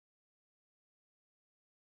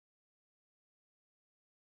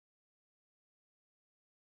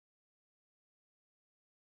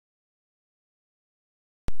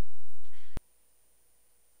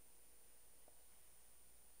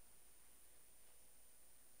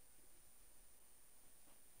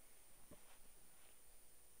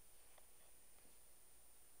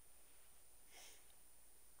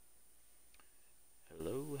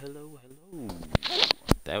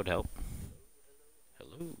That would help.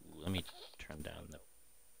 Hello. Let me turn down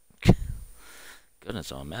the... Goodness,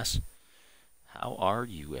 I'm a mess. How are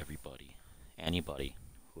you, everybody? Anybody,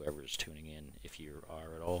 whoever is tuning in, if you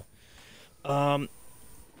are at all. Um,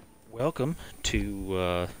 Welcome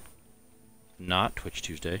to, not Twitch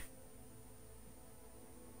Tuesday.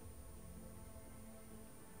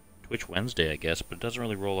 Twitch Wednesday, I guess, but it doesn't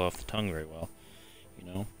really roll off the tongue very well, you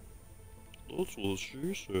know? That's what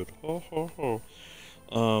she said, ha ha ha.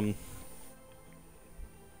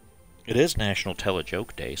 It is National Tell a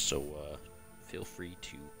Joke Day, so, feel free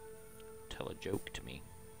to tell a joke to me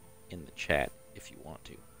in the chat if you want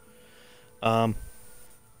to.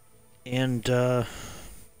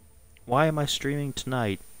 Why am I streaming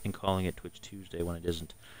tonight and calling it Twitch Tuesday when it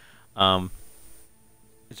isn't?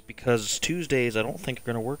 It's because Tuesdays I don't think are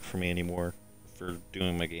going to work for me anymore for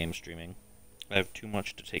doing my game streaming. I have too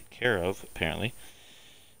much to take care of, apparently.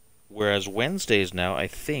 Whereas Wednesdays now, I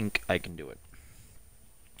think I can do it.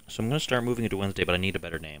 So I'm going to start moving it to Wednesday, but I need a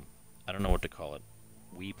better name. I don't know what to call it.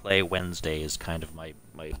 We Play Wednesday is kind of my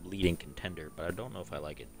leading contender, but I don't know if I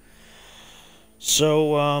like it.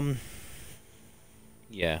 So,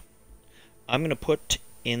 yeah. I'm going to put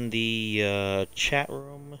in the chat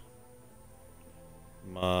room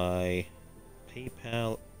my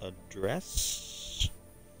PayPal address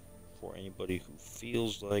for anybody who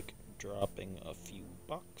feels like dropping a few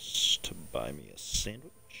bucks to buy me a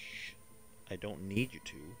sandwich. I don't need you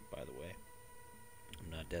to, by the way. I'm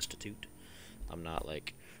not destitute. I'm not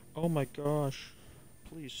like, oh my gosh,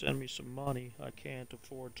 please send me some money. I can't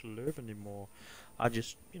afford to live anymore. I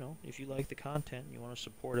just, if you like the content and you want to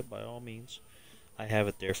support it, by all means, I have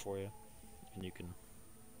it there for you. And you can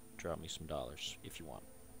drop me some dollars if you want.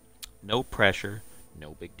 No pressure,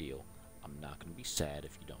 no big deal. I'm not going to be sad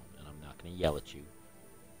if you don't, and I'm not going to yell at you.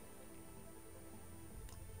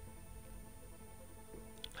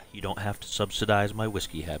 You don't have to subsidize my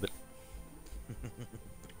whiskey habit.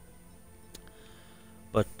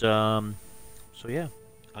 But, so yeah.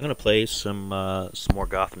 I'm going to play some more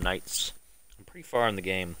Gotham Knights. I'm pretty far in the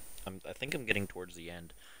game. I think I'm getting towards the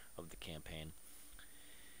end of the campaign.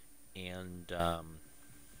 And,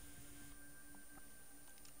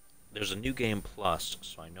 there's a new game plus,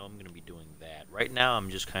 so I know I'm going to be doing that. Right now, I'm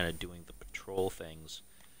just kind of doing the patrol things,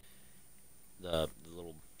 the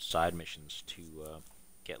little side missions to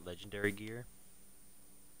get legendary gear,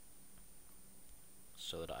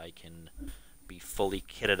 so that I can be fully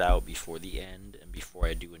kitted out before the end and before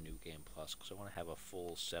I do a new game plus, because I want to have a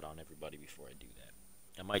full set on everybody before I do that.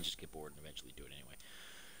 I might just get bored and eventually do it anyway.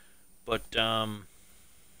 But,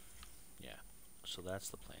 yeah. So that's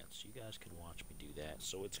the plan. So you guys can watch me do that.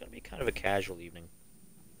 So it's going to be kind of a casual evening.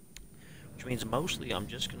 Which means mostly I'm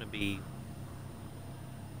just going to be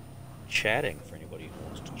chatting for anybody who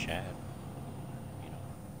wants to chat.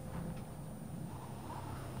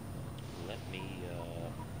 Let me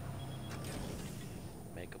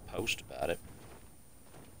make a post about it.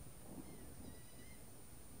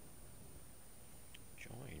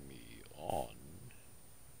 Join me on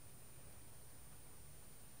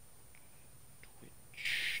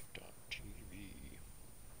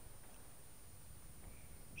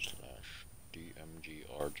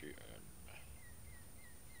twitch.tv/DMGRGN.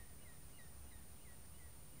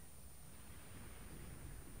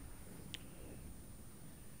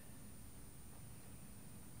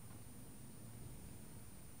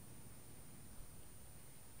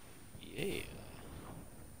 Yeah.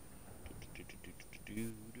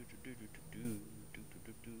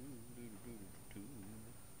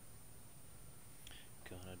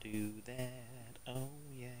 Gonna do that, oh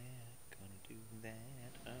yeah. Gonna do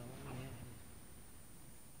that, oh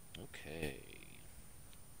yeah. Okay.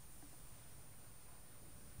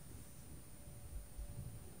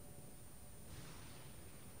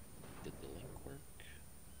 Did the link work?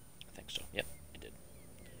 I think so. Yep, it did.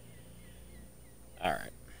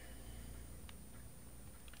 Alright.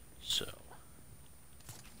 So.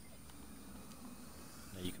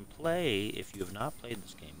 Now you can play, if you have not played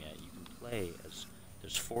this game yet, you can play as,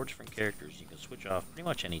 there's 4 different characters. You can switch off pretty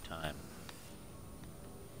much any time.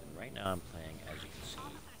 And right now I'm playing, as you can see,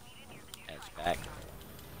 as Batgirl.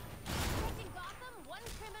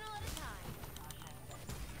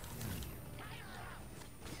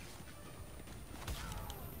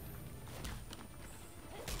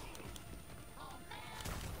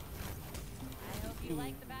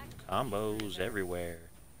 Combos everywhere.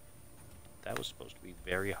 That was supposed to be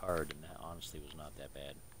very hard, and that honestly was not that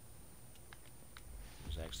bad. It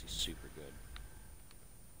was actually super good.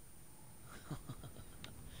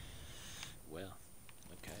 Well,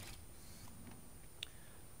 okay.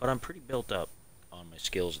 But I'm pretty built up on my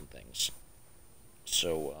skills and things.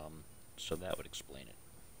 So that would explain it.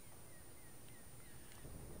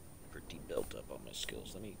 Pretty built up on my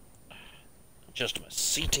skills. Let me adjust my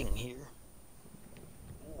seating here.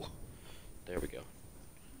 Ooh. There we go.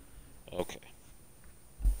 Okay.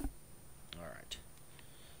 Alright.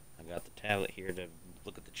 I got the tablet here to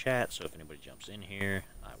look at the chat, so if anybody jumps in here,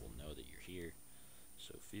 I will know that you're here.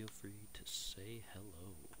 So feel free to say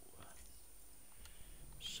hello.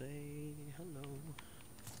 Say hello.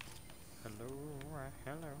 Hello,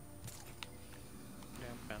 hello.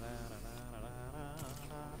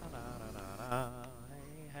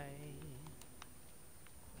 Hey, hey.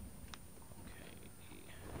 Okay.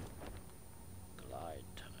 Glide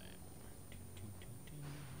time.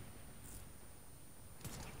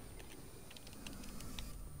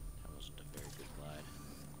 That wasn't a very good glide.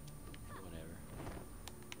 Whatever.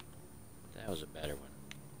 That was a better one.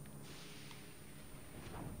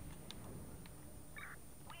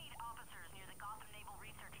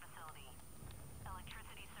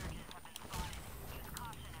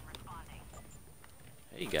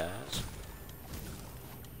 Hey guys.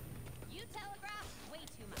 You telegraph way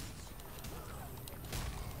too much.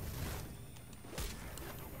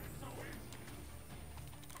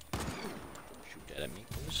 Shoot that at me,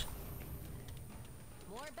 please.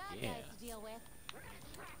 More bad Yeah. guys to deal with.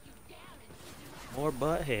 More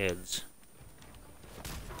butt heads.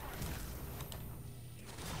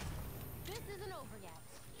 This isn't over yet.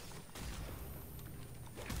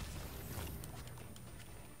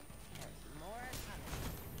 There's more coming.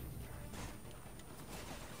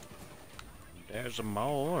 There's a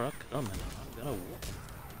more coming. I'm gonna whoop.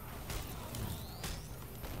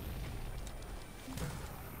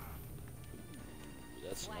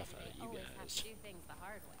 That's Why enough do out they of you always have guys. to do things the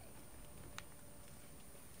hard way?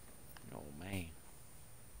 Oh man.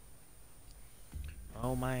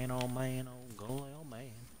 Oh man, oh man, oh golly, oh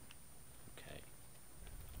man. Okay.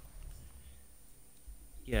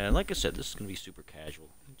 Yeah, like I said, this is gonna be super casual.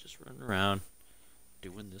 Just running around,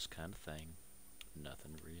 doing this kind of thing.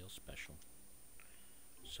 Nothing real special.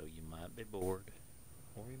 So you might be bored,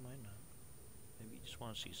 or you might not. Maybe you just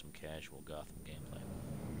want to see some casual Gotham gameplay.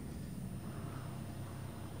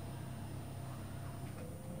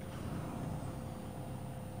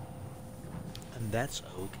 And that's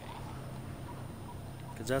okay.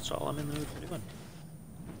 Because that's all I'm in the mood for doing.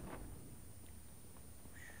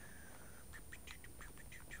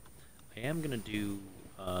 I am going to do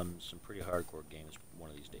some pretty hardcore games one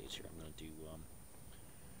of these days here. I'm going to do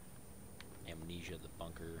Amnesia the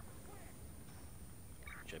Bunker,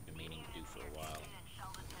 which I've been meaning to do for a while.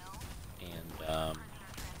 And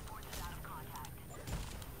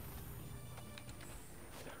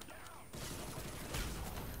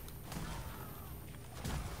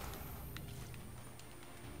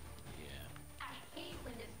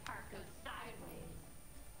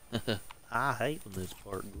I hate when this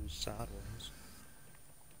part goes sideways.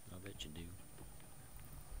 I bet you do.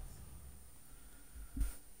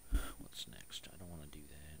 What's next? I don't want to do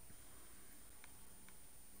that.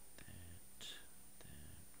 That.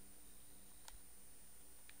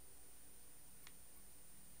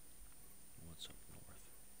 What's up north?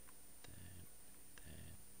 That.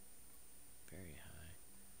 Very high.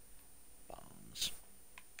 Bombs.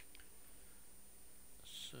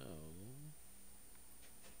 So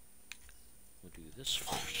we'll do this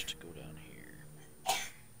first. Go down here.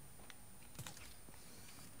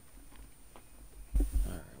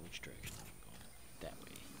 Alright, which direction am I going? That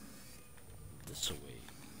way. This way.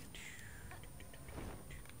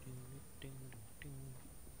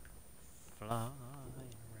 Fly around.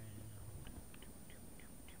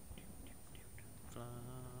 Fly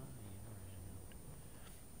around.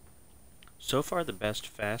 So far, the best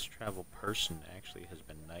fast travel person actually has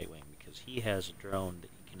been Nightwing, because he has a drone that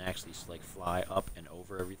he can actually like fly up and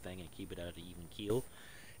over everything and keep it at an even keel.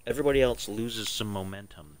 Everybody else loses some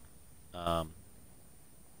momentum, or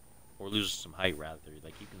loses some height rather.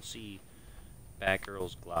 Like you can see,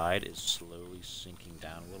 Batgirl's glide is slowly sinking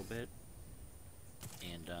down a little bit,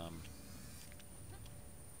 and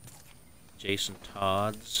Jason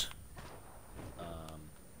Todd's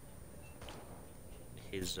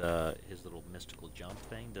his little mystical jump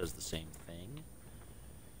thing does the same thing.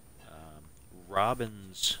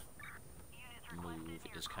 Robin's move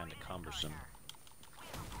is kind of cumbersome.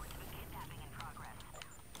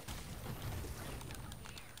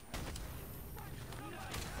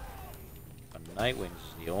 But Nightwing's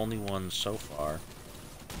is the only one so far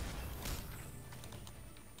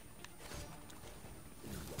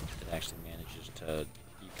that actually manages to,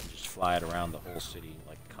 you can just fly it around the whole city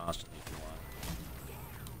like constantly if you want.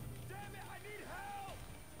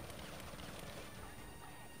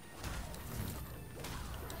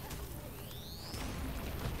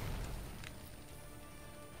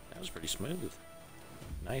 pretty smooth.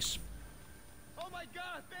 Nice. Oh my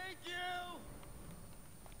god, thank you!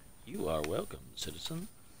 You are welcome, citizen.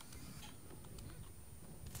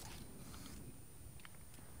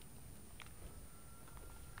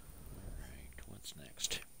 Alright, what's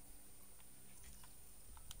next?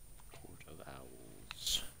 Port of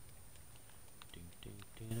Owls.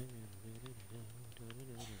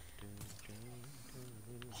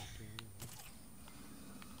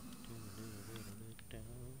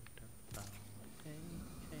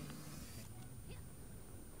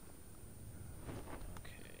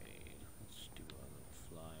 Okay, let's do a little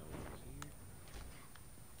flyover here.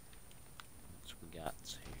 What's we got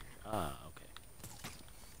here? Ah, okay.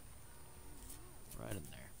 Right in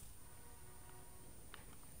there.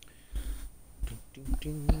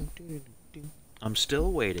 I'm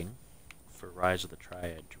still waiting for Rise of the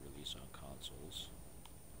Triad to release on consoles.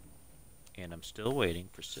 And I'm still waiting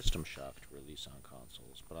for System Shock to release on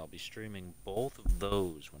consoles, but I'll be streaming both of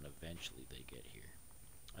those when eventually they get here.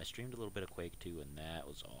 I streamed a little bit of Quake 2, and that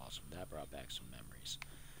was awesome. That brought back some memories.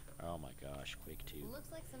 Oh my gosh, Quake 2.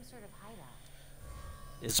 Looks like some sort of hideout.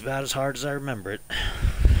 It's about as hard as I remember it.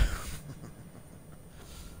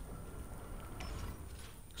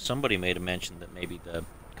 Somebody made a mention that maybe the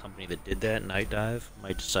company that did that, Night Dive,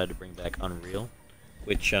 might decide to bring back Unreal,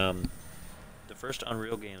 which, the first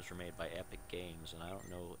Unreal games were made by Epic Games, and I don't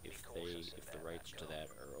know if the rights to that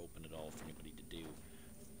are open at all for anybody to do,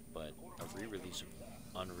 but a re-release of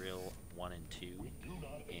Unreal 1 and 2,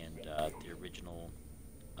 and the original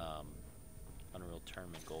Unreal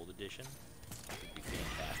Tournament Gold Edition would be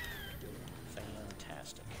fantastic.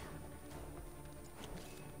 Fantastic.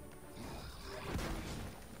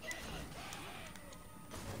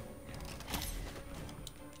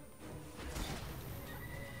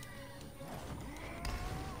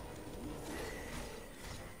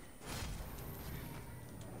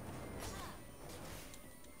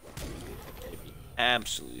 It'd be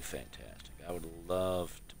absolutely fantastic. I would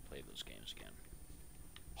love to play those games again.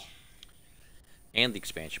 And the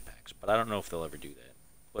expansion packs, but I don't know if they'll ever do that.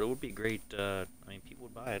 But it would be great. I mean, people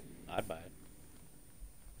would buy it. I'd buy it.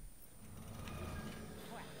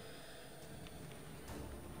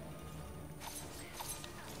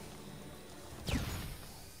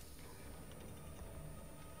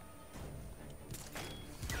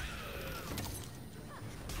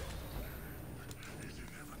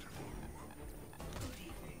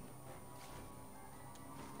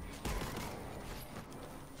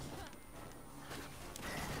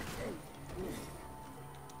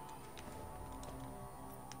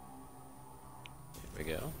 There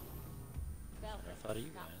we go. Velvet, I thought of you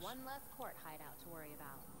got guys. one less court hideout to worry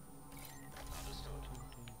about.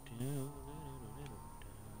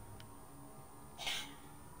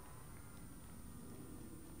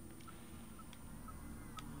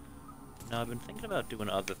 Now, I've been thinking about doing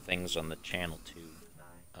other things on the channel too.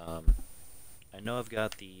 I know I've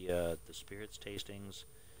got the spirits tastings,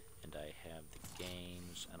 and I have the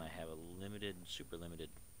games, and I have a limited, super limited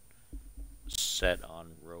set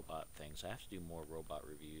on robot things. I have to do more robot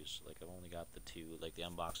reviews. Like, I've only got the two, like the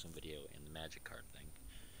unboxing video and the magic card thing.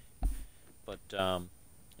 But I'm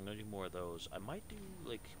gonna do more of those. I might do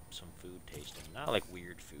like some food tasting, not like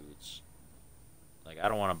weird foods. Like, I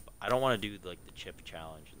don't want to do like the chip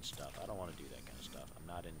challenge and stuff. I don't want to do that kind of stuff. I'm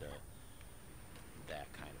not into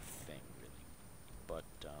that kind of thing really. But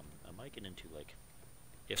I might get into like,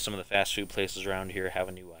 if some of the fast food places around here have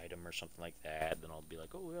a new item or something like that, then I'll be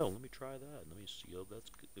like, oh yeah, let me try that. Let me see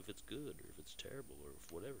if it's good or if it's terrible or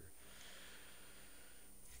if whatever.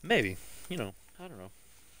 Maybe, you know, I don't know.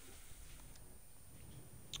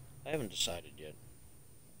 I haven't decided yet.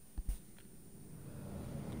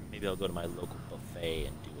 Maybe I'll go to my local buffet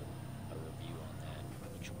and do a review on that,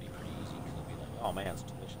 which will be pretty easy because I'll be like, oh man, it's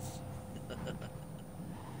delicious.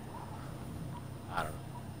 I don't know.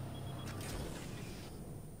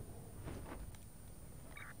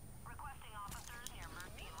 Requesting officers near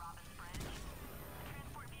Murphy and Robbins Bridge. The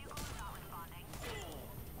transport vehicle is not responding.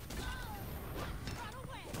 Run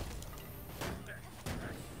away!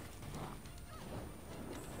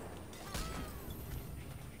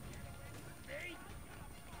 Hey!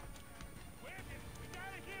 We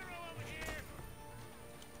got a hero over here!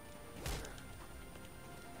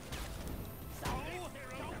 So,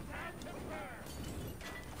 don't have to burn!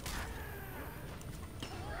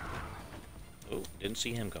 Oh, didn't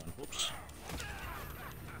see him coming. Whoops.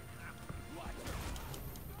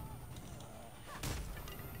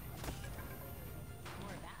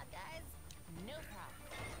 More bad guys? No problem.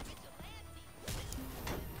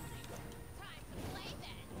 Time to play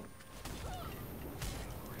then!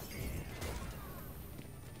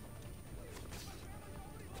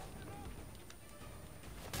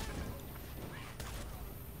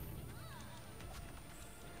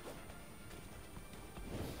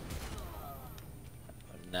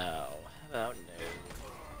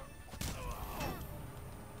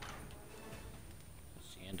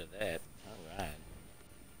 that. Alright.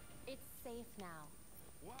 It's safe now.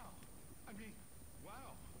 Wow. I mean,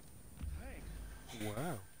 wow. Thanks.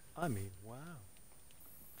 Wow. I mean, wow.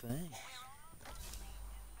 Thanks.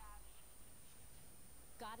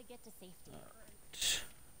 Gotta get to safety. Alright.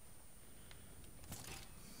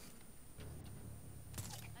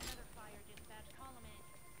 Another fire dispatch. Call him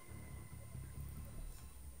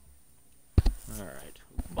in. Alright.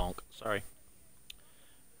 Bonk. Sorry.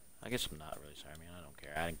 I guess I'm not really sorry. I mean, I don't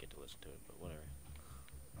care. I didn't get to listen to it, but whatever.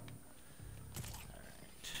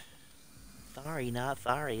 Alright. Sorry, not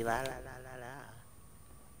sorry. La la la la la.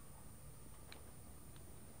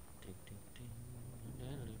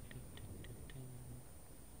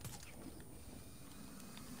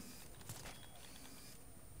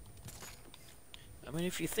 I mean,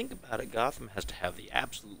 if you think about it, Gotham has to have the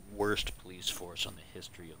absolute worst police force on the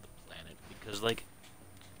history of the planet. Because, like,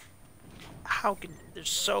 how can... There's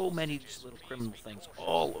so many of these little criminal things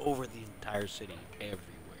all over the entire city, everywhere.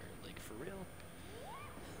 Like, for real?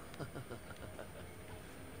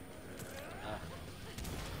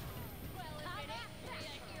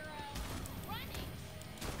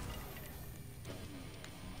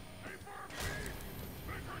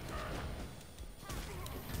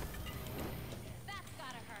 That's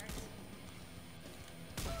gotta hurt.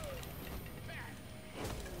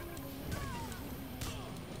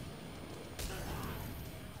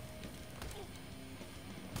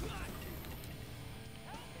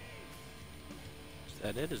 Is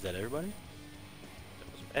that it? Is that everybody? That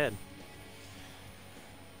wasn't bad.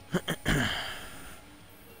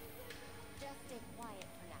 Just stay quiet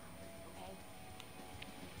for now, okay?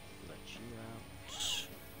 Let you out.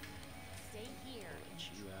 Stay here and Let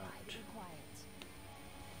you try out. to be quiet.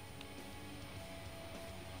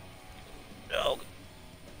 Dog.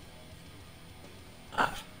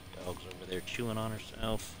 Dog's over there chewing on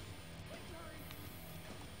herself.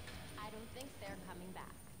 I don't think they're coming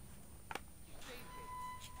back. You saved me.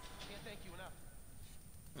 Can't thank you enough.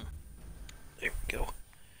 There we go.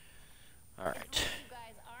 It's Alright. like you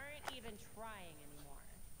guys aren't even trying anymore.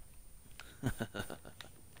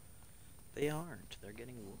 They aren't. They're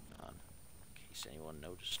getting whooped on. In case anyone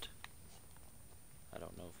noticed. I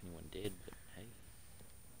don't know if anyone did, but hey.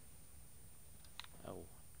 Oh.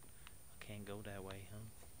 I can't go that way, huh?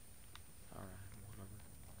 Alright, whatever.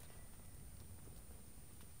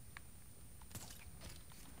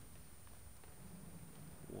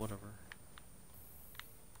 Whatever.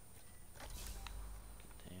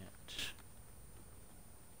 Get that.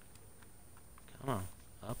 Come on.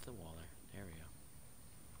 Up the wall there. There we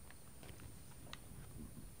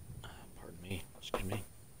go. Pardon me. Excuse me.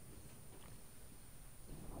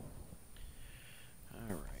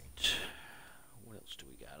 Alright. What else do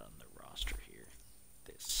we got on the roster here?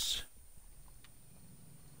 This.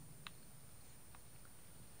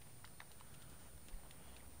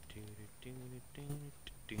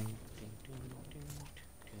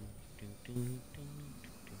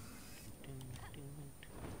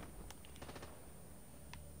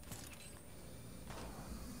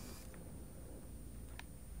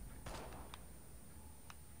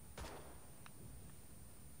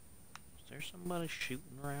 Is there somebody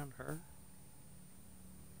shooting around her?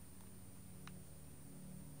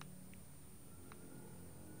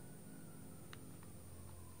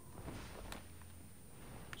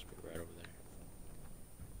 Must be right over there.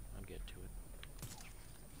 I'll get to it.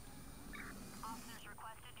 Officers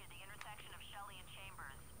requested near the intersection of Shelley and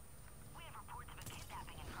Chambers. We have reports of a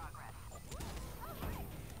kidnapping in progress.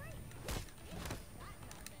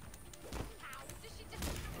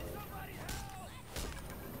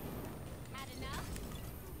 Had enough?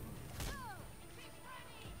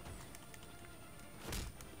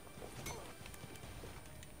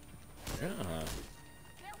 Yeah.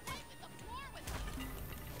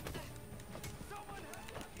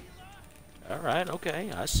 Alright,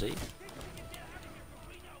 okay, I see.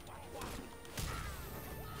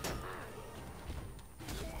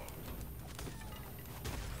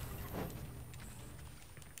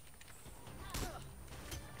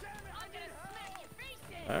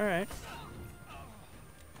 Alright.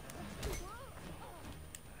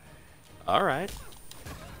 Alright.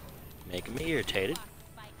 Making me irritated.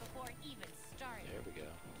 Fight before it even started. There we go.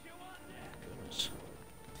 Goodness.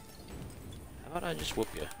 How about I just whoop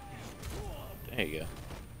you? There you go.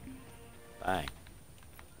 Bang.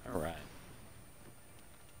 Alright.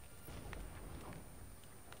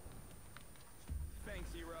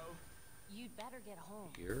 Thanks, hero. You'd better get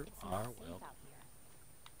home. You It's are not safe welcome. out here.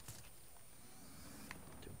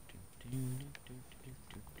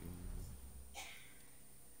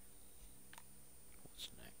 What's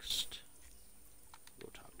next? Go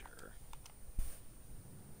talk to her.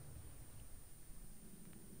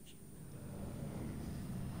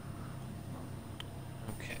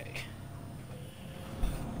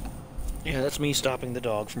 Yeah, that's me stopping the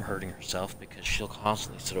dog from hurting herself because she'll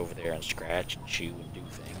constantly sit over there and scratch and chew and do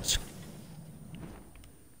things.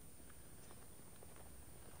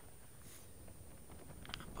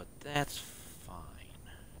 But that's fine.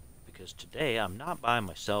 Because today I'm not by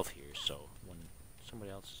myself here, so when somebody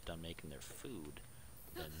else is done making their food,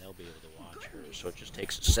 then they'll be able to watch her. So it just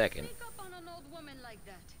takes a second Sneak up on an old woman like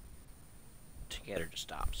that. to get her to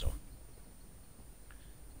stop, so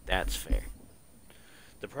that's fair.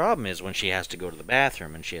 The problem is when she has to go to the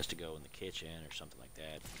bathroom and she has to go in the kitchen or something like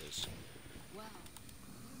that, because, Wow.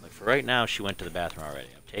 like, for right now, she went to the bathroom already.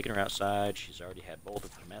 I've taken her outside. She's already had both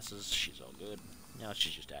of her messes. She's all good. Now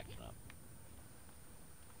she's just acting up.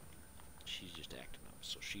 She's just acting up,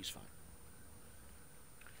 so she's fine.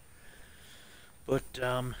 But,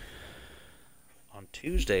 on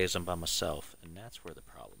Tuesdays, I'm by myself, and that's where the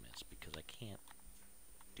problem is, because I can't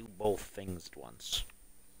do both things at once.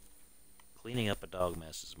 Cleaning up a dog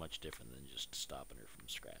mess is much different than just stopping her from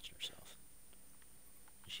scratching herself.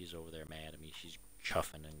 She's over there mad at me. She's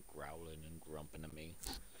chuffing and growling and grumping at me.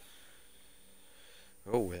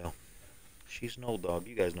 Oh well. She's an old dog.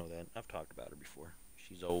 You guys know that. I've talked about her before.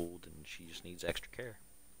 She's old and she just needs extra care.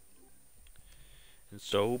 And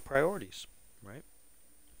so, priorities, right?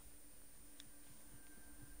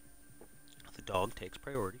 The dog takes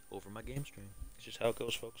priority over my game stream. It's just how it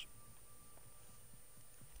goes, folks.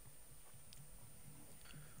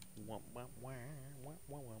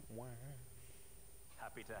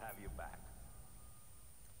 Happy to have you back.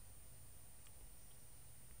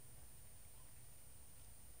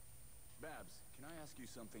 Babs, can I ask you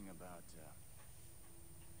something about,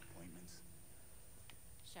 appointments?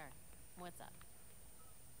 Sure. What's up?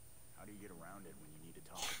 How do you get around it when you need to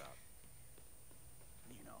talk about,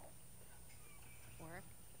 you know? Work?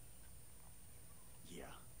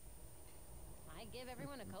 Yeah. I give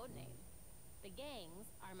everyone a code name. The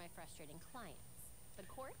gangs are my frustrating clients. The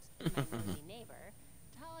court is my nosy neighbor.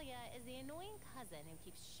 Talia is the annoying cousin who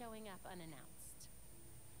keeps showing up unannounced.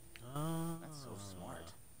 That's so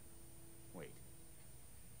smart. Wait,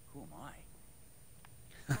 who am I?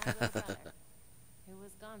 My little brother, who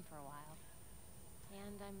was gone for a while.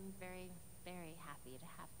 And I'm very, very happy to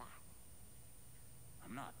have back.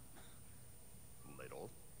 I'm not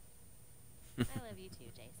little. I love you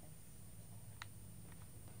too, Jason.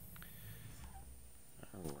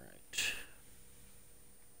 Alright.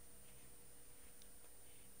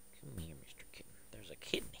 Come here, Mr. Kitten. There's a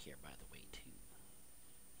kitten here, by the way, too.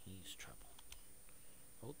 He's trouble.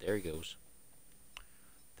 Oh, there he goes.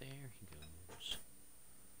 There he goes.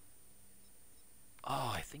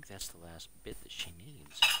 Oh, I think that's the last bit that she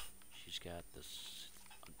needs. She's got this...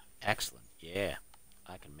 Excellent. Yeah.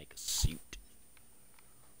 I can make a suit.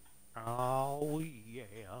 Oh,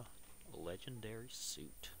 yeah. A legendary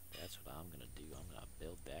suit. That's what I'm gonna do. I'm gonna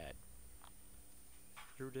build that.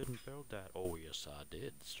 You didn't build that. Oh, yes, I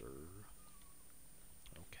did, sir.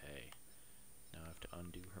 Okay. Now I have to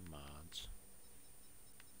undo her mods.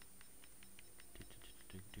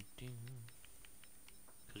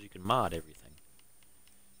 Because you can mod everything.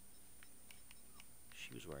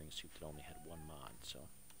 She was wearing a suit that only had one mod, so...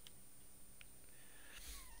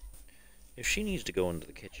 If she needs to go into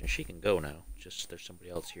the kitchen, she can go now. Just there's somebody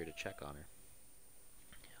else here to check on her.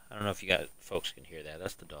 I don't know if you guys, folks can hear that.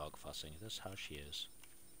 That's the dog fussing. That's how she is.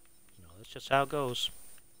 You know, that's just how it goes.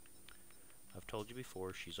 I've told you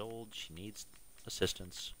before, she's old, she needs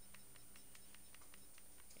assistance.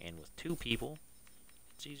 And with two people,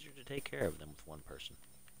 it's easier to take care of than with one person.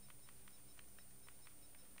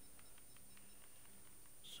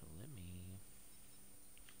 So let me...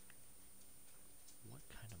 What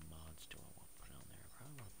kind of mods do I want to put on there? I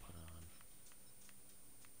probably want to put on...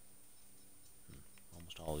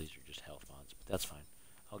 Almost all of these are just health mods, but that's fine.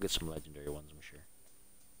 I'll get some legendary ones, I'm sure.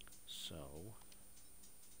 So...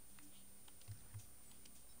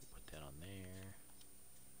 Put that on there.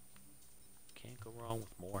 Can't go wrong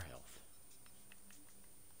with more health.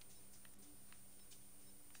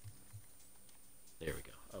 There we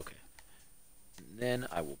go. Okay. And then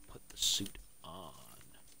I will put the suit on.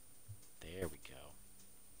 There we go.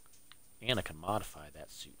 And I can modify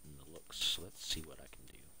that suit in the looks. So let's see what I can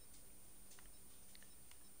do.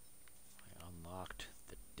 I unlocked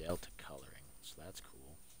the Delta coloring, so that's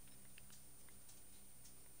cool.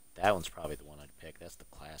 That one's probably the one I'd pick. That's the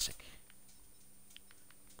classic.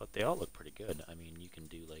 But they all look pretty good. I mean, you can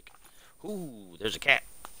do like... Ooh, there's a cat.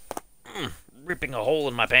 Ripping a hole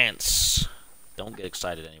in my pants. Don't get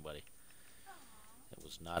excited, anybody. It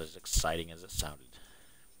was not as exciting as it sounded.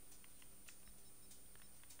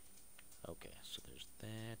 Okay, so there's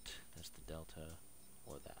that. That's the Delta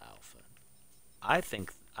or the Alpha. I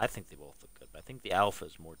think they both look good. But I think the alpha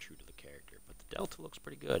is more true to the character, but the delta looks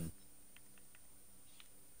pretty good.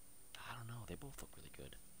 I don't know. They both look really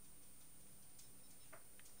good.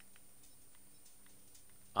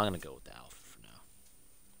 I'm gonna go with the alpha for now.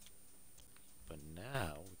 But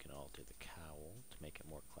now we can alter the cowl to make it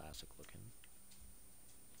more classic looking.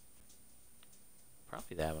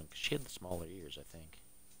 Probably that one, because she had the smaller ears, I think.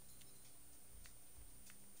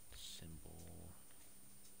 Symbol.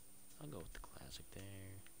 I'll go with the classic there.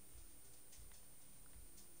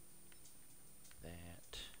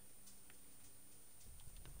 That.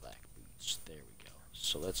 The black boots. There we go.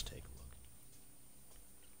 So let's take a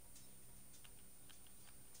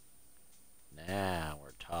look. Now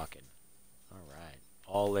we're talking. Alright.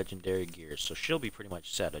 All legendary gear. So she'll be pretty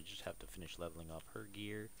much set. I just have to finish leveling up her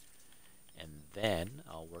gear. And then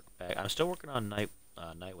I'll work back. I'm still working on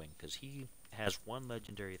Nightwing, because he has one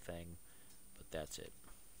legendary thing, but that's it.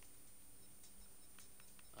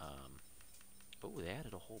 Oh, they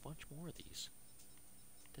added a whole bunch more of these.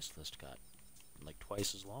 This list got like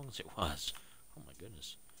twice as long as it was. Oh my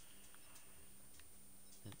goodness.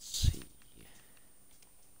 Let's see.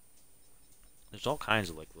 There's all kinds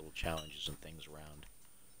of like little challenges and things around.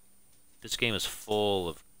 This game is full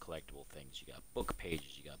of collectible things. You got book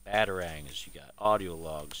pages, you got batarangs, you got audio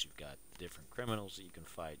logs, you've got different criminals that you can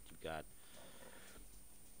fight, you've got...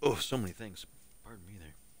 Oh, so many things. Pardon me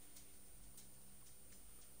there.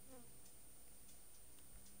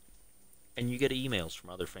 And you get emails from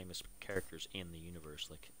other famous characters in the universe.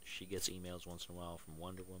 Like, she gets emails once in a while from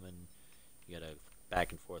Wonder Woman. You got a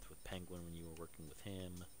back and forth with Penguin when you were working with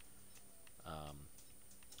him.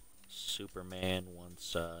 Superman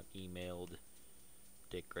once emailed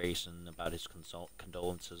Dick Grayson about his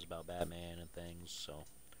condolences about Batman and things, so...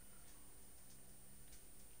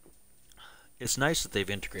 It's nice that they've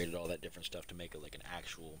integrated all that different stuff to make it like an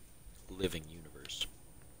actual living universe.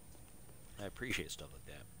 I appreciate stuff like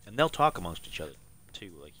that. And they'll talk amongst each other,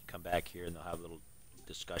 too. Like, you come back here and they'll have little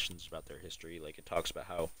discussions about their history. Like, it talks about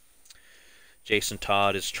how Jason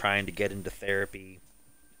Todd is trying to get into therapy,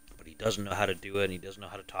 but he doesn't know how to do it, and he doesn't know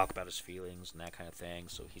how to talk about his feelings and that kind of thing,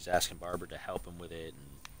 so he's asking Barbara to help him with it,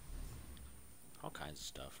 and all kinds of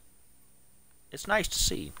stuff. It's nice to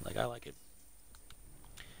see. Like, I like it.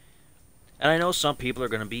 And I know some people are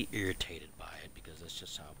going to be irritated by it, because that's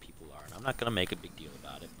just how people are, and I'm not going to make a big deal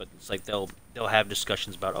about it, but it's like they'll have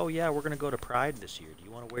discussions about, oh yeah, we're going to go to Pride this year. Do you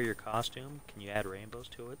want to wear your costume? Can you add rainbows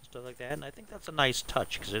to it? Stuff like that, and I think that's a nice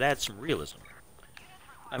touch, because it adds some realism.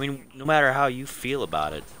 I mean, no matter how you feel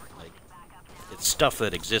about it, like, it's stuff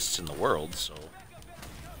that exists in the world, so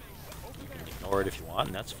you can ignore it if you want,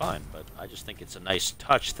 and that's fine, but I just think it's a nice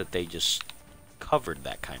touch that they just covered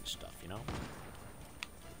that kind of stuff, you know?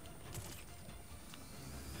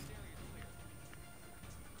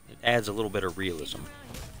 It adds a little bit of realism,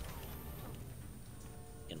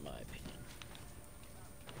 in my opinion.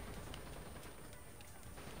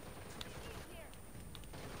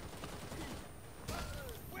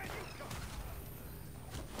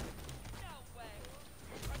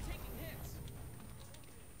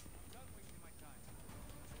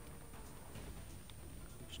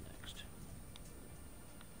 Who's next?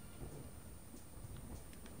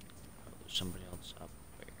 Oh, there's somebody else up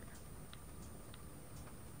there.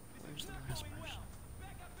 Where's the last person?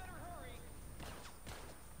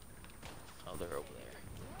 Oh, they're over there.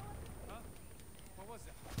 What was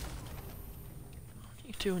that? What are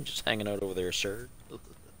you doing just hanging out over there, sir?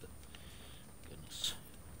 Goodness.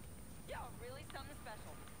 Yo, really something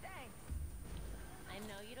special. Thanks. I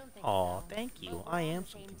know you don't think Aw, so, thank but you. we're I on am the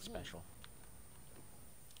same something team. special.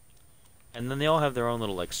 And then they all have their own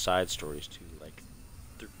little, like, side stories, too. Like,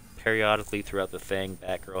 periodically throughout the thing,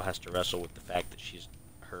 Batgirl has to wrestle with the fact that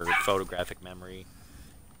her photographic memory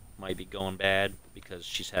might be going bad because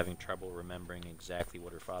she's having trouble remembering exactly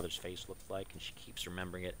what her father's face looked like, and she keeps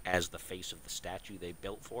remembering it as the face of the statue they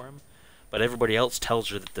built for him. But everybody else tells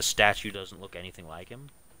her that the statue doesn't look anything like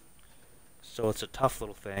him. So it's a tough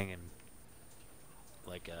little thing, and,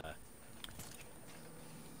 like,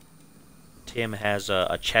 Tim has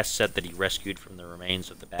a chess set that he rescued from the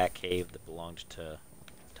remains of the Batcave that belonged to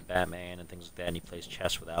Batman and things like that, and he plays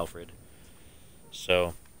chess with Alfred.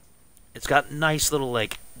 So it's got nice little,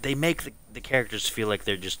 like, they make the characters feel like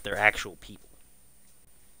they're actual people.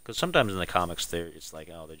 Because sometimes in the comics it's like,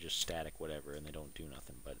 oh, they're just static whatever and they don't do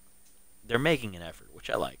nothing, but they're making an effort, which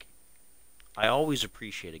I like. I always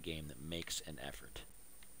appreciate a game that makes an effort.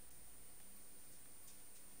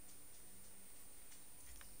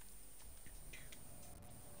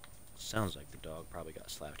 Sounds like the dog probably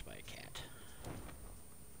got slapped by a cat.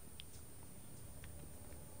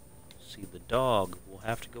 See, the dog will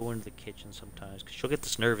have to go into the kitchen sometimes because she'll get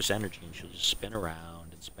this nervous energy and she'll just spin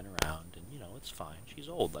around and spin around, and you know it's fine. She's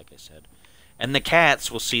old, like I said. And the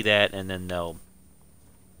cats will see that and then they'll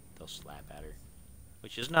slap at her,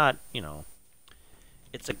 which is not, you know,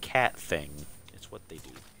 it's a cat thing. It's what they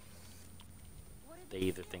do. They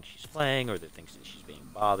either think she's playing or they think that she's being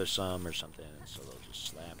bothersome or something, and so they'll just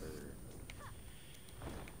slap her.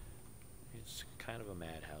 It's kind of a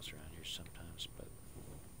madhouse around here sometimes, but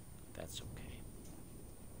that's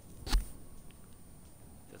okay.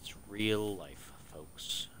 That's real life,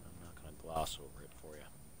 folks. I'm not going to gloss over it for you.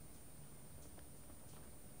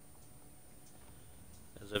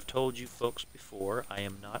 As I've told you folks before, I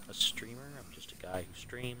am not a streamer. I'm just a guy who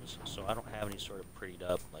streams, so I don't have any sort of prettied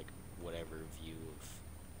up, like, whatever view of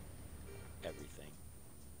everything.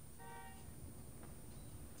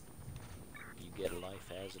 You get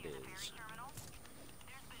life as it is.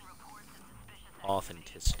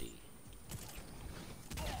 Authenticity.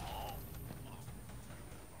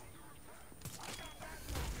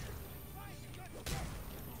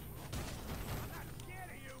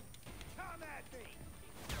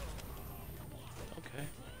 Okay.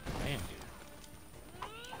 Man,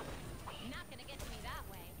 Not gonna get to me that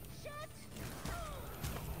way. Shut!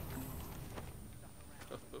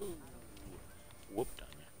 dude. Whooped on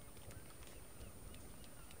you.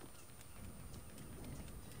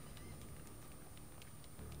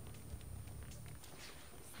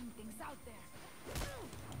 Something's out there.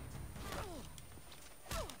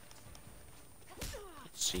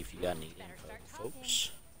 Let's see if you got any info,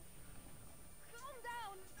 folks. Calm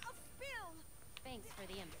down. I'll spill. Thanks for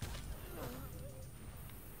the info.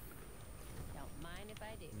 Don't mind if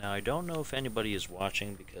I do. Now, I don't know if anybody is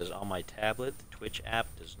watching because on my tablet, the Twitch app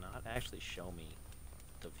does not actually show me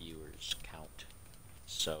the viewers count.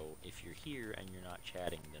 So, if you're here and you're not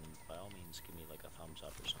chatting, then by all means give me like a thumbs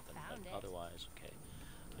up or something. Found But it. otherwise, okay,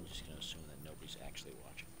 I'm just going to assume that nobody's actually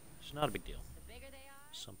watching. It's not a big deal. The bigger they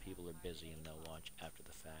are, Some people are busy and they'll watch after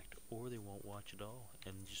the fact, or they won't watch at all,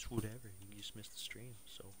 and just whatever, you just miss the stream,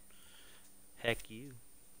 so heck you.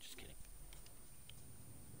 Just kidding.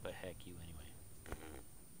 But heck you anyway.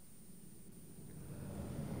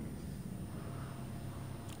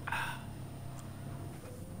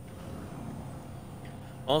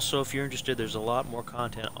 Also, if you're interested, there's a lot more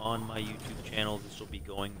content on my YouTube channel. This will be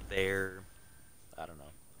going there. I don't know.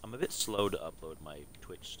 I'm a bit slow to upload my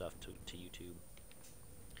Twitch stuff to YouTube.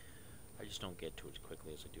 I just don't get to it as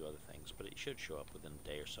quickly as I do other things, but it should show up within a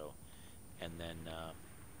day or so. And then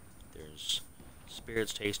there's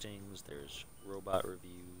spirits tastings, there's robot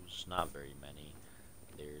reviews, not very many.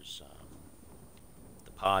 There's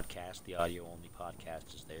the podcast, the audio-only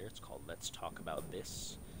podcast is there. It's called Let's Talk About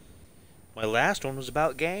This. My last one was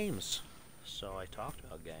about games, so I talked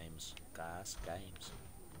about games, guys, games.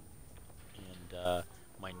 And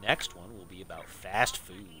my next one will be about fast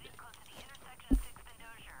food.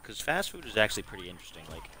 Because fast food is actually pretty interesting.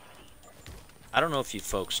 Like, I don't know if you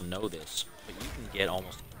folks know this, but you can get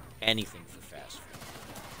almost anything for fast food.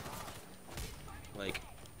 Like,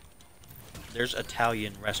 there's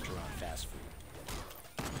Italian restaurant fast food.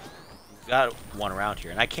 We've got one around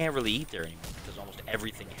here, and I can't really eat there anymore because almost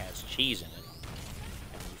everything has cheese in it.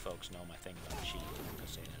 And you folks know my thing about cheese. I'm not going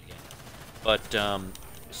to say that again. But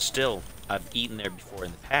still, I've eaten there before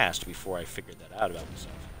in the past before I figured that out about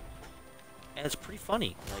myself. And it's pretty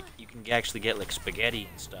funny. Like, you can actually get, like, spaghetti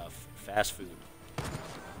and stuff. Fast food.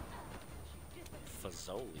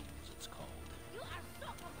 Fazoli, as it's called.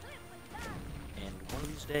 And one of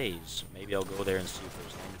these days, maybe I'll go there and see if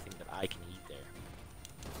there's anything that I can eat there.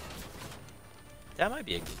 That might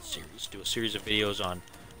be a good series. Do a series of videos on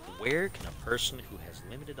where can a person who has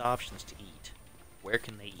limited options to eat, where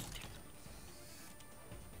can they eat?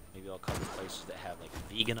 Maybe I'll cover places that have, like,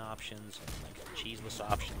 vegan options and, like, cheeseless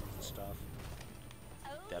options and stuff.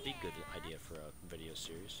 That'd be a good idea for a video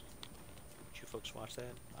series. Would you folks watch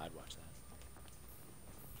that? I'd watch that.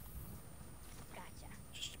 gotcha.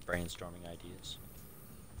 Just brainstorming ideas.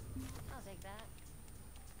 I'll take that.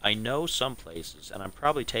 I know some places, and I'm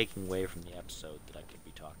probably taking away from the episode that I could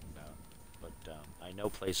be talking about, but I know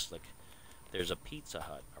places like there's a Pizza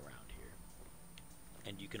Hut around here,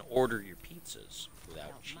 and you can order your pizzas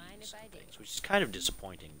without Don't cheese mind if I and do. things, which is kind of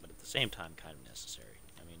disappointing, but at the same time kind of necessary.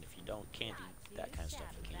 I mean, if you can't eat that kind of stuff,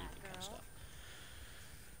 you can't eat that kind of stuff.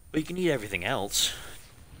 But you can eat everything else.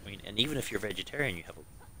 I mean, and even if you're vegetarian, you have a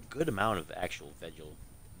good amount of actual I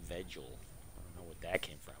don't know what that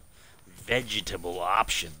came from. Vegetable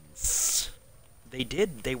options.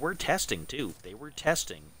 They were testing too. They were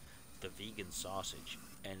testing the vegan sausage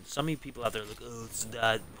And some of you people out there are like, oh, it's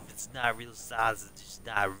not real sausage, it's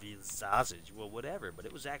not real sausage. Well, whatever, but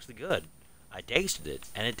it was actually good. I tasted it,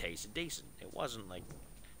 and it tasted decent. It wasn't like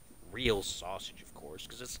real sausage, of course,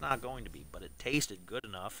 because it's not going to be, but it tasted good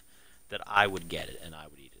enough that I would get it, and I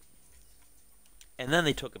would eat it. And then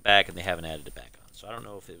they took it back, and they haven't added it back on. So I don't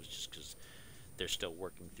know if it was just because they're still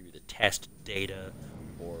working through the test data,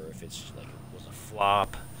 or if it's just like it was a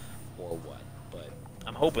flop, or what. But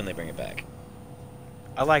I'm hoping they bring it back.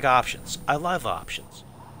 I like options. I love options.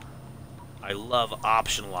 I love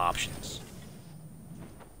optional options.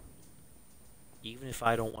 Even if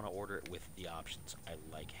I don't want to order it with the options, I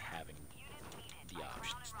like having the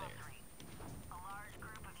options there.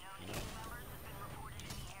 You know?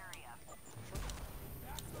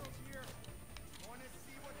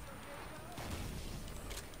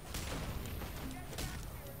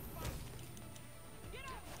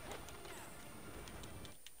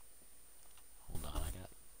 Hold on, I got...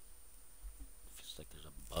 Feels like there's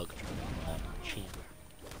a bug trying to chin.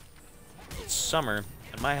 It's summer,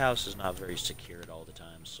 and my house is not very secured all the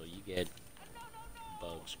time, so you get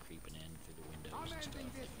bugs creeping in through the windows and stuff, like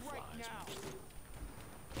flies and stuff.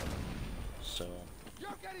 So,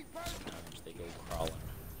 sometimes they go crawling.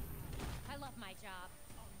 I love my job.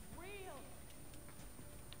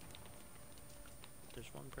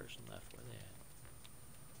 There's one person left. Where they at?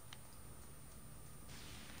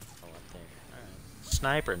 Oh, up there. Alright.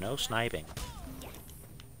 Sniper, no sniping.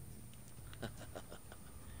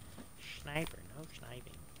 Sniper, no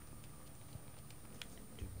sniping.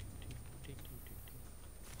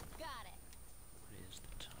 Got it. What is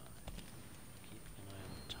the time? Keep an eye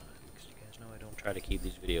on the time, because you guys know I don't try to keep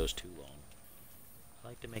these videos too long. I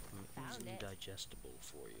like to make them easily digestible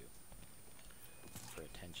for you. For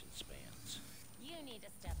attention spans. You need to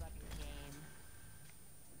step up your game.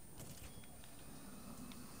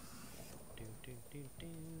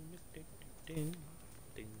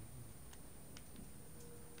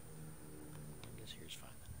 I guess here's fine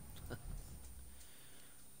then.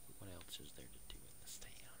 What else is there to do in this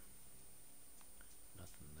town?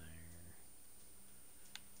 Nothing there.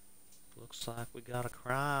 Looks like we got a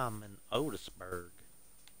crime in Otisburg.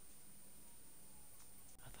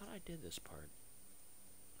 I thought I did this part.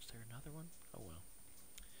 Is there another one? Oh well.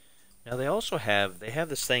 Now they also have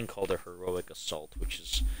this thing called a heroic assault, which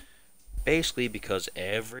is basically because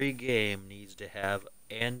every game needs to have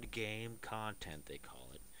end game content, they call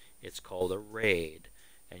it. It's called a raid,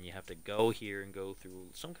 and you have to go here and go through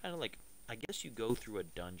some kind of like, I guess you go through a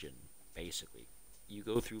dungeon, basically. You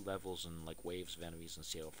go through levels and like waves of enemies and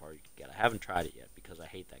see how far you can get. I haven't tried it yet because I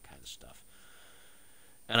hate that kind of stuff.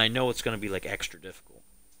 And I know it's going to be like extra difficult.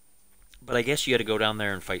 But I guess you got to go down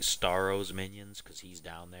there and fight Starro's minions because he's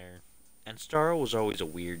down there. And Starro was always a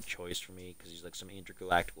weird choice for me because he's like some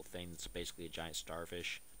intergalactical thing that's basically a giant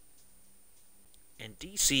starfish. And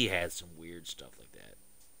DC had some weird stuff like that.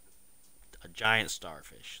 A giant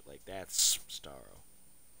starfish, like that's Starro.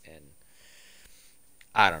 And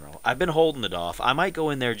I don't know. I've been holding it off. I might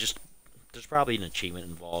go in there just... There's probably an achievement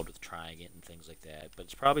involved with trying it and things like that, but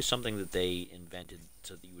it's probably something that they invented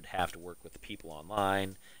so that you would have to work with the people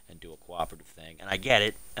online and do a cooperative thing. And I get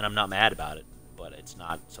it, and I'm not mad about it, but it's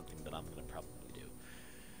not something that I'm going to probably do.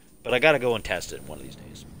 But I got to go and test it one of these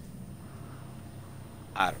days.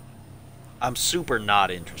 I don't know. I'm super not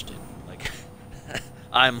interested. Like,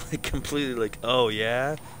 I'm like completely like, oh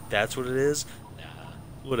yeah, that's what it is? Nah,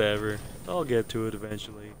 whatever. I'll get to it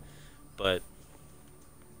eventually. But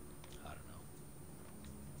I don't know.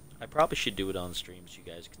 I probably should do it on stream so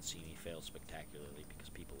you guys can see me fail spectacularly because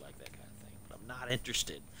people like that kind of thing. But I'm not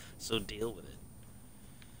interested, so deal with it.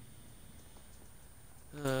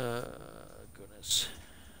 Goodness.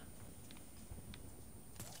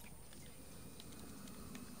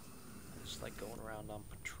 I just like going around on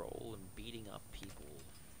patrol and beating up people.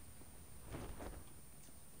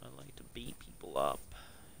 I like to beat people up.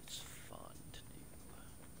 It's fun to do.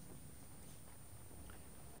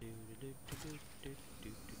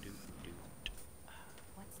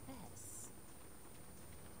 What's this?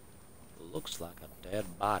 Looks like a dead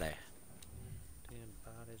body.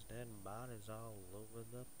 Dead bodies all over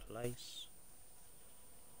the place.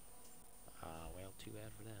 Ah, well, too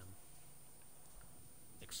bad for them.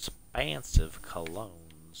 Expansive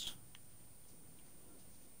colognes.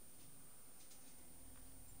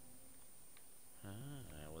 Ah,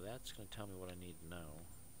 well, that's going to tell me what I need to know.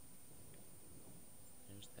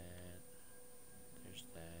 There's that. There's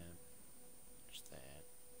that. There's that.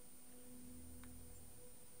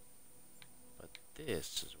 But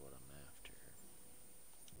this is what I'm after.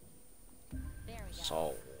 There we go.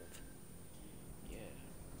 Solved. Yeah.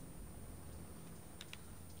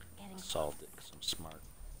 Getting Solved it because I'm smart.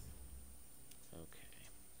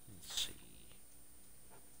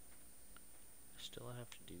 still have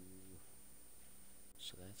to do.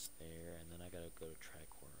 So that's there, and then I gotta go to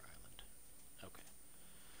Tricorner Island. Okay.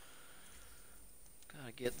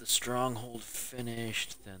 Gotta get the stronghold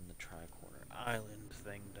finished, then the Tricorner Island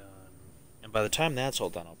thing done. And by the time that's all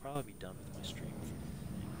done, I'll probably be done with my stream for the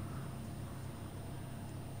evening.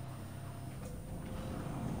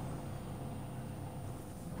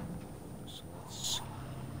 So let's see.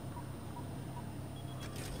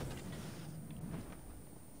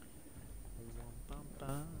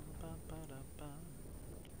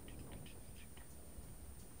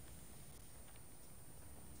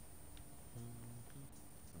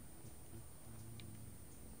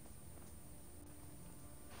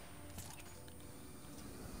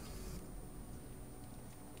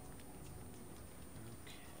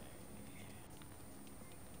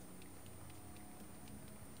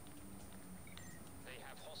 They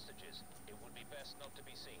have hostages. It would be best not to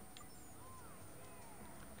be seen.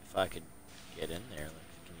 If I could get in there,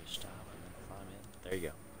 like, can you stop and then climb in? There you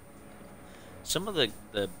go. Some of the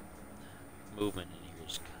movement in here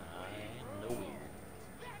is kind of weird,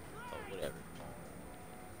 but whatever.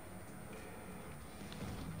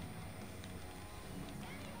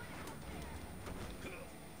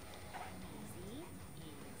 Easy,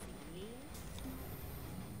 easy.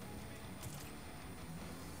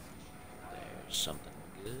 There's something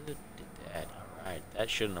good. Did that. Alright. That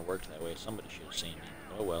shouldn't have worked that way. Somebody should have seen me.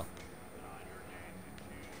 Oh well.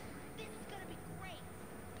 This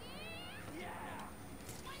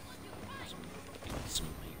is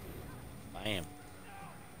gonna be great. Bam.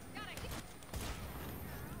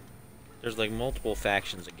 There's like multiple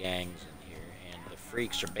factions of gangs in here, and the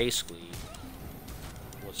freaks are basically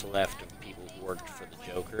what's left of people who worked for the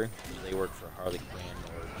Joker. So they work for Harley Quinn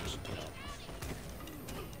or just, you know.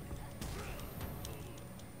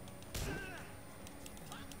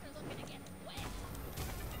 They're looking to get wet.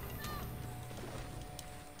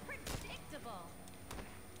 Predictable.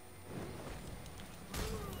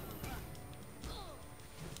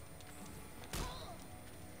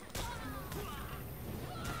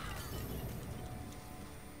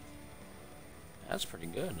 That's pretty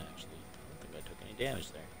good, actually. I don't think I took any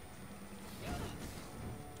damage there.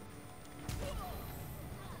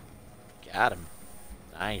 Got him.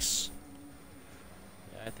 Nice.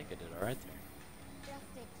 Yeah, I think I did alright there. Just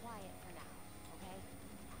stay quiet for now, okay?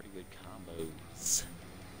 Pretty good combos.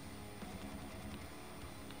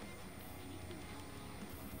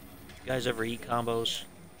 You guys ever eat combos?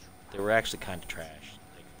 They were actually kind of trash.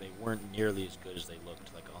 Like, they weren't nearly as good as they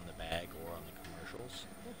looked, like, on the bag or on the commercials.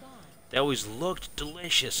 They're gone. They always looked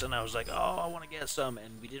delicious, and I was like, oh, I want to get some.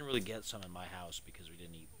 And we didn't really get some in my house because we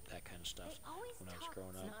didn't eat that kind of stuff They always when I was talk growing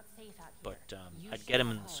it's up. not safe out here. But You I'd should get them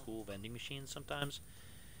go in the home. school vending machines sometimes,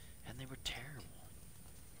 and they were terrible.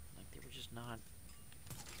 Like, they were just not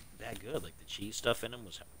that good. Like, the cheese stuff in them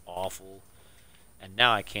was awful, and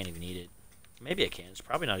now I can't even eat it. Maybe I can. It's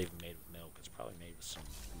probably not even made with milk. It's probably made with some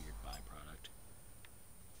weird byproduct.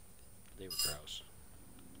 They were gross.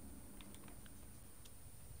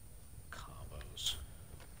 Combos.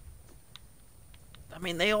 I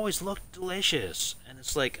mean, they always looked delicious. And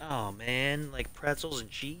it's like, oh man, like pretzels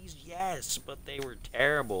and cheese? Yes, but they were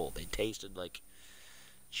terrible. They tasted like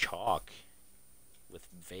chalk with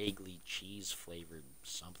vaguely cheese flavored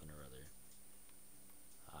something or other.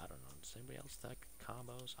 I don't know. Does anybody else like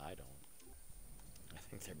combos? I don't. I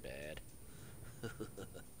think they're bad.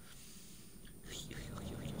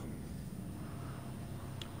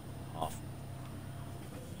 Awful.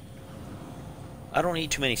 I don't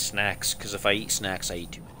eat too many snacks, because if I eat snacks, I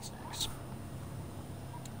eat too many snacks.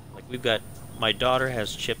 Like, we've got... My daughter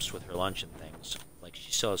has chips with her lunch and things. Like,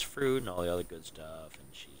 she still has fruit and all the other good stuff, and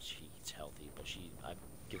she eats healthy, but I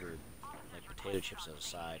give her, like, potato chips as a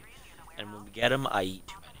side. And when we get them, I eat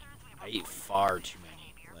too many. I eat far too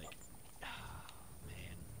many. Like,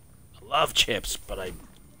 man. I love chips, but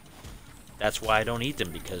that's why I don't eat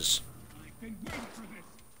them, because...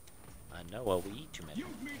 I know, well, we eat too many.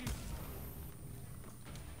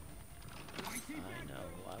 I know,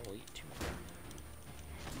 I will eat too many.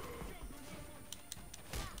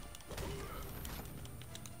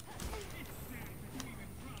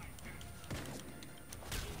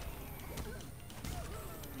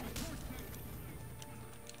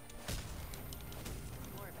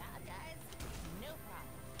 More bad guys? No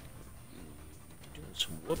problem. Doing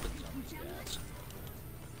some whoopings on these guys.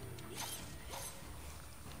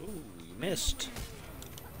 Ooh, you missed.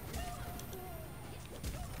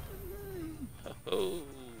 Oh,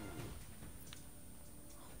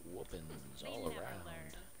 whoopings all They never around.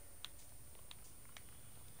 learn.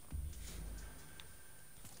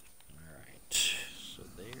 Alright, so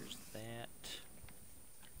there's that.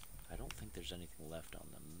 I don't think there's there's anything left on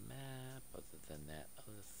the map other than that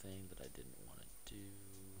other thing that I didn't want to do.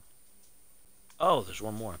 Oh, there's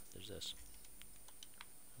one more. There's this.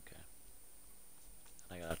 Okay.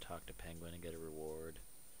 I gotta talk to Penguin and get a reward.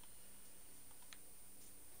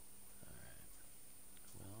 Alright.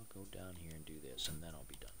 Well, I'll go down here and do this, and then I'll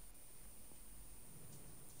be done.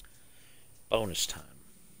 Bonus time.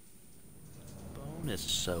 Bonus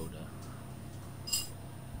soda.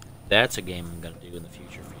 That's a game I'm going to do in the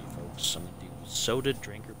future for you folks. I'm going to do Soda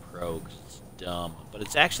Drinker Pro, because it's dumb. But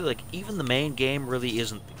it's actually, like, even the main game really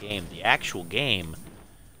isn't the game. The actual game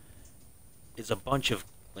is a bunch of,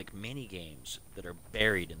 like, mini-games that are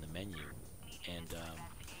buried in the menu. And,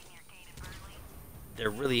 they're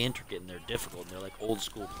really intricate and they're difficult. And they're, like,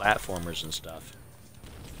 old-school platformers and stuff.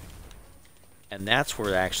 And that's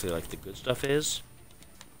where, actually, like, the good stuff is.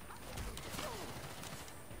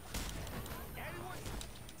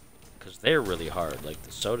 Because they're really hard. Like,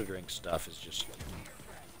 the soda drink stuff is just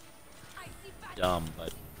dumb,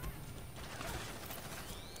 but...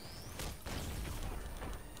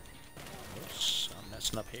 Oops, I'm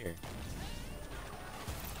messing up here.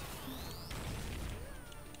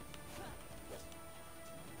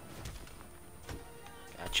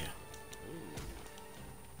 Gotcha. Ooh.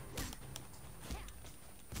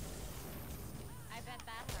 I bet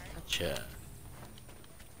that hurt. Gotcha.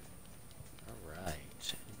 Alright.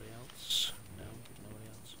 Anybody else? No? Nobody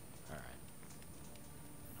else? Alright.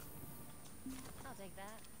 I'll take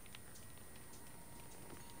that.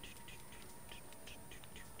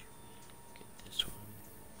 Get this one.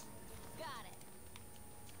 Got it.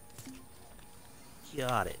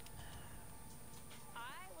 Got it.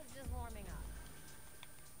 I was just warming up.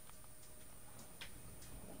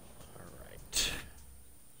 Alright.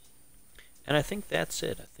 And I think that's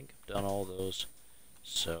it. I think I've done all those.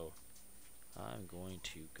 So, I'm going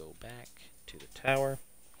to go back to the tower,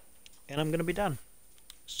 and I'm going to be done.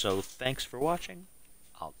 So, thanks for watching.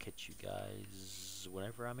 I'll catch you guys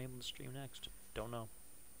whenever I'm able to stream next. Don't know.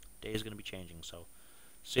 Day is going to be changing, so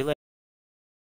see you later.